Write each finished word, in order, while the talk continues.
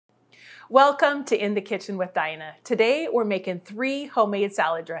Welcome to In the Kitchen with Dinah. Today we're making 3 homemade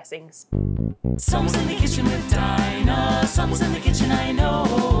salad dressings. Someone's in the kitchen with Dinah. Someone's in the kitchen, I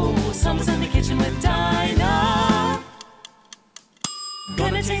know. Someone's in the kitchen with Dinah.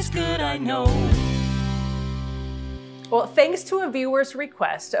 Gonna taste good, I know. Well, thanks to a viewer's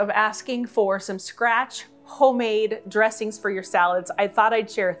request of asking for some scratch homemade dressings for your salads, I thought I'd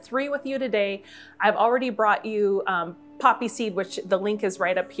share 3 with you today. I've already brought you poppy seed, which the link is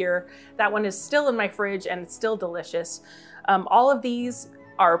right up here. That one is still in my fridge and it's still delicious. All of these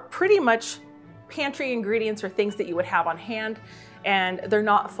are pretty much pantry ingredients or things that you would have on hand, and they're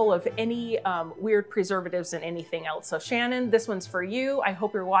not full of any weird preservatives and anything else. So Shannon, this one's for you. I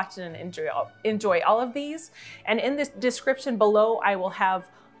hope you're watching and enjoy all of these. And in the description below, I will have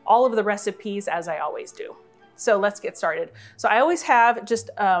all of the recipes as I always do. So let's get started. So I always have just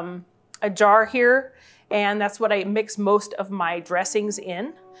a jar here, and that's what I mix most of my dressings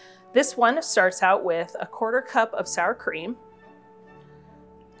in. This one starts out with a 1/4 cup of sour cream.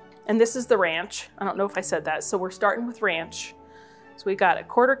 And this is the ranch. I don't know if I said that. So we're starting with ranch. So we got a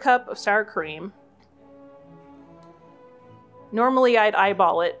 1/4 cup of sour cream. Normally I'd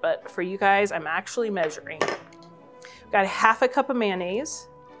eyeball it, but for you guys, I'm actually measuring. Got a 1/2 cup of mayonnaise.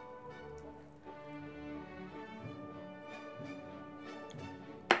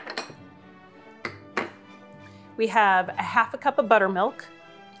 We have a 1/2 cup of buttermilk.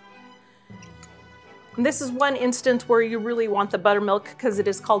 And this is one instance where you really want the buttermilk because it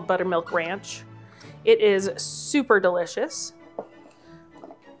is called buttermilk ranch. It is super delicious.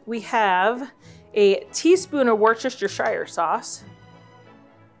 We have a teaspoon of Worcestershire sauce.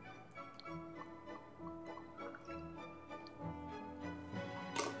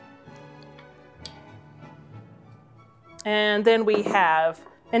 And then we have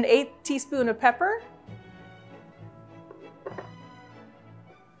an 1/8 teaspoon of pepper.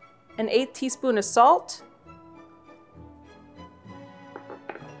 An 1/8 teaspoon of salt.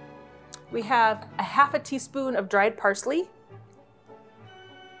 We have a 1/2 teaspoon of dried parsley.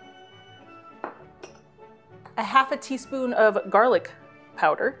 A 1/2 teaspoon of garlic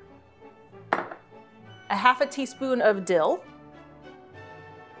powder. A 1/2 teaspoon of dill.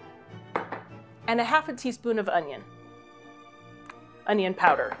 And a 1/2 teaspoon of onion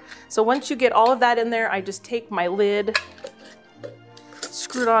powder. So once you get all of that in there, I just take my lid,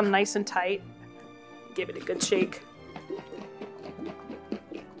 screw it on nice and tight, give it a good shake.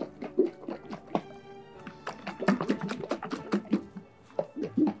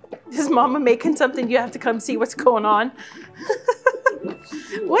 Is Mama making something? You have to come see what's going on.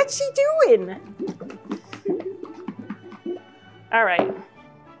 What's she doing? All right.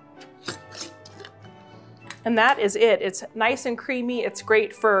 And that is it. It's nice and creamy. It's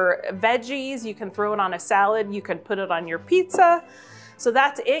great for veggies. You can throw it on a salad. You can put it on your pizza. So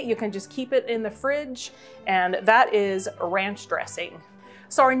that's it. You can just keep it in the fridge, and that is ranch dressing.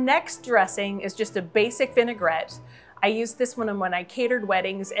 So our next dressing is just a basic vinaigrette. I used this one when I catered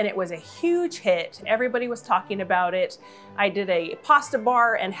weddings, and it was a huge hit. Everybody was talking about it. I did a pasta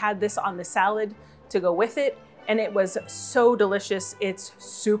bar and had this on the salad to go with it, and it was so delicious. It's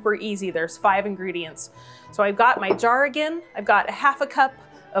super easy. There's 5 ingredients. So I've got my jar again. I've got a 1/2 cup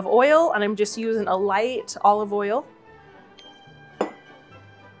of oil, and I'm just using a light olive oil.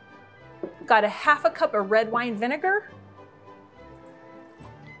 Got a 1/2 cup of red wine vinegar.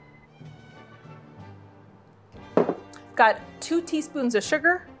 Got 2 teaspoons of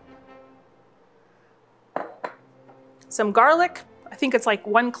sugar. Some garlic. I think it's like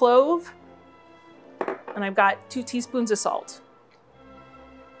 1 clove. And I've got 2 teaspoons of salt.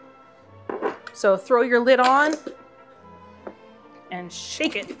 So throw your lid on and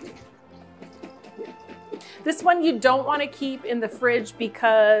shake it. This one you don't want to keep in the fridge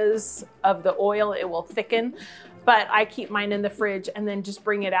because of the oil. It will thicken, but I keep mine in the fridge and then just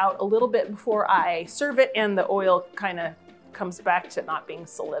bring it out a little bit before I serve it, and the oil kind of comes back to not being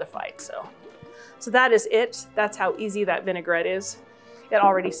solidified. So that is it. That's how easy that vinaigrette is. It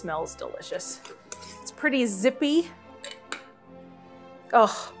already smells delicious. It's pretty zippy.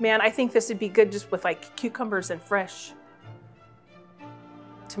 Oh man, I think this would be good just with like cucumbers and fresh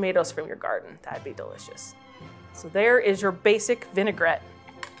tomatoes from your garden. That'd be delicious. So there is your basic vinaigrette.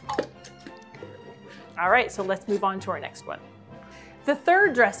 All right, so let's move on to our next one. The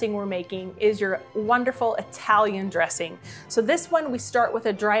third dressing we're making is your wonderful Italian dressing. So this one, we start with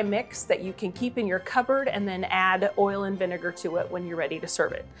a dry mix that you can keep in your cupboard and then add oil and vinegar to it when you're ready to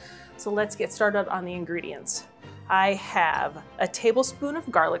serve it. So let's get started on the ingredients. I have a tablespoon of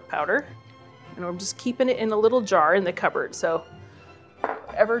garlic powder, and I'm just keeping it in a little jar in the cupboard. So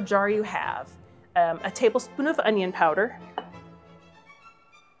whatever jar you have. A tablespoon of onion powder,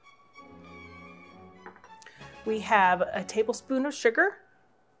 We have a tablespoon of sugar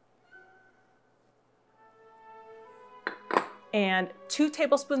and 2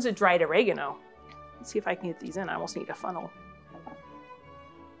 tablespoons of dried oregano. Let's see if I can get these in. I almost need a funnel.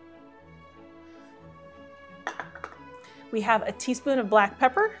 We have a teaspoon of black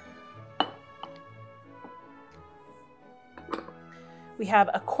pepper. We have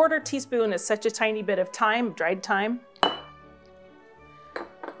a 1/4 teaspoon, it's such a tiny bit of thyme, dried thyme.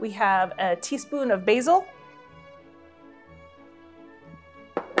 We have a teaspoon of basil.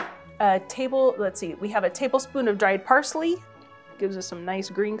 We have a tablespoon of dried parsley. Gives us some nice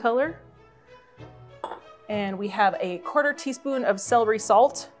green color. And we have a 1/4 teaspoon of celery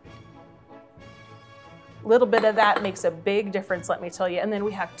salt. A little bit of that makes a big difference, let me tell you. And then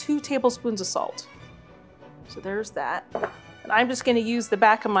we have 2 tablespoons of salt. So there's that. And I'm just gonna use the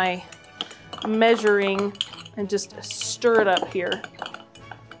back of my measuring and just stir it up here.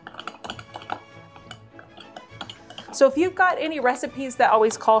 So if you've got any recipes that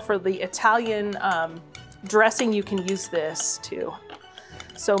always call for the Italian dressing, you can use this too.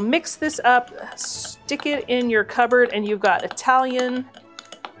 So mix this up, stick it in your cupboard, and you've got Italian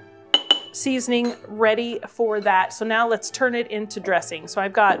seasoning ready for that. So now let's turn it into dressing. So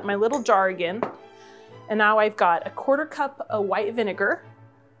I've got my little jar again, and now I've got a 1/4 cup of white vinegar.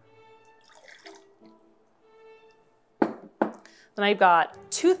 Then I've got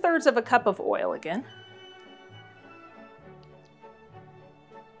 2/3 of a cup of oil again.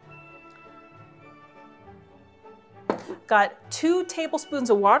 Got 2 tablespoons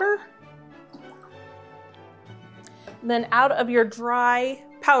of water. And then out of your dry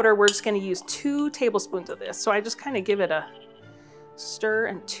powder, we're just gonna use 2 tablespoons of this. So I just kind of give it a stir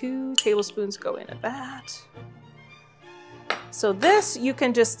and 2 tablespoons go into that. So this you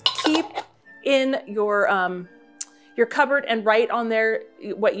can just keep in your cupboard and write on there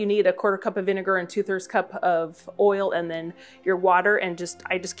what you need, a 1/4 cup of vinegar and 2/3 cup of oil, and then your water, and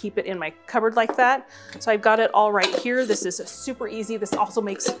I just keep it in my cupboard like that. So I've got it all right here. This is super easy. This also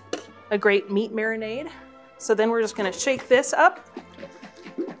makes a great meat marinade. So then we're just gonna shake this up.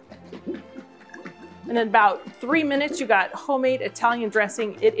 And in about 3 minutes, you got homemade Italian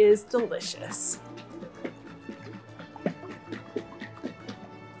dressing. It is delicious.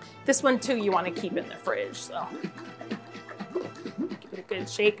 This one too, you wanna keep in the fridge, so. Give it a good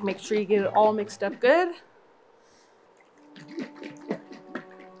shake, make sure you get it all mixed up good.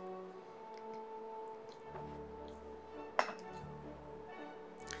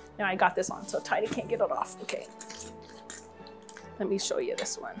 Now I got this on so tight I can't get it off, okay. Let me show you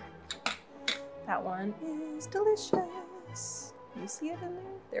this one. That one is delicious. Can you see it in there?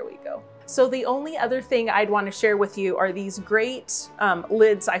 There we go. So the only other thing I'd want to share with you are these great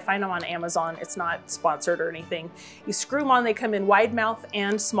lids. I find them on Amazon. It's not sponsored or anything. You screw them on, they come in wide mouth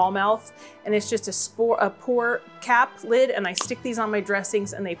and small mouth, and it's just a pour cap lid, and I stick these on my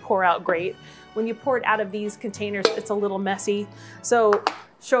dressings and they pour out great. When you pour it out of these containers, it's a little messy. So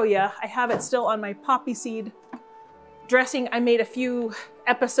show you, I have it still on my poppy seed dressing I made a few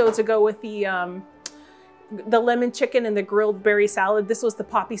episodes ago with the lemon chicken and the grilled berry salad. This was the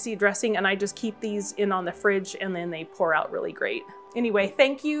poppy seed dressing, and I just keep these in on the fridge and then they pour out really great. Anyway,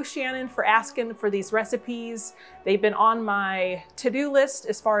 thank you, Shannon, for asking for these recipes. They've been on my to-do list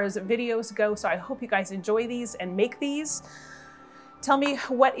as far as videos go, so I hope you guys enjoy these and make these. Tell me,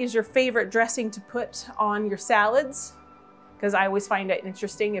 what is your favorite dressing to put on your salads? Because I always find it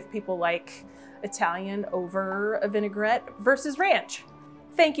interesting if people like Italian over a vinaigrette versus ranch.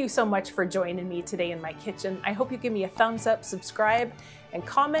 Thank you so much for joining me today in my kitchen. I hope you give me a thumbs up, subscribe, and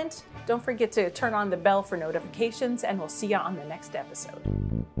comment. Don't forget to turn on the bell for notifications, and we'll see you on the next episode.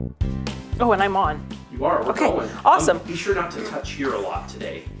 Oh, and I'm on. You are, we're going. Awesome. Be sure not to touch here a lot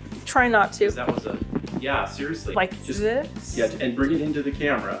today. Try not to. That was yeah, seriously. Like just, this? Yeah, and bring it into the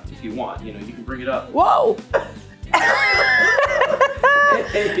camera if you want. You know, you can bring it up. Whoa!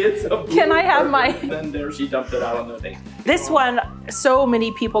 Can I have my... Then there, she dumped it out on the thing. This one, so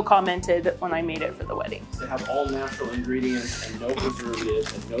many people commented when I made it for the wedding. To have all natural ingredients and no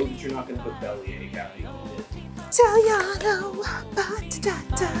preservatives, and know that you're not going to put bellyache out of it. Italiano,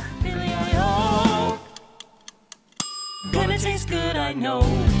 Gonna taste good, I know.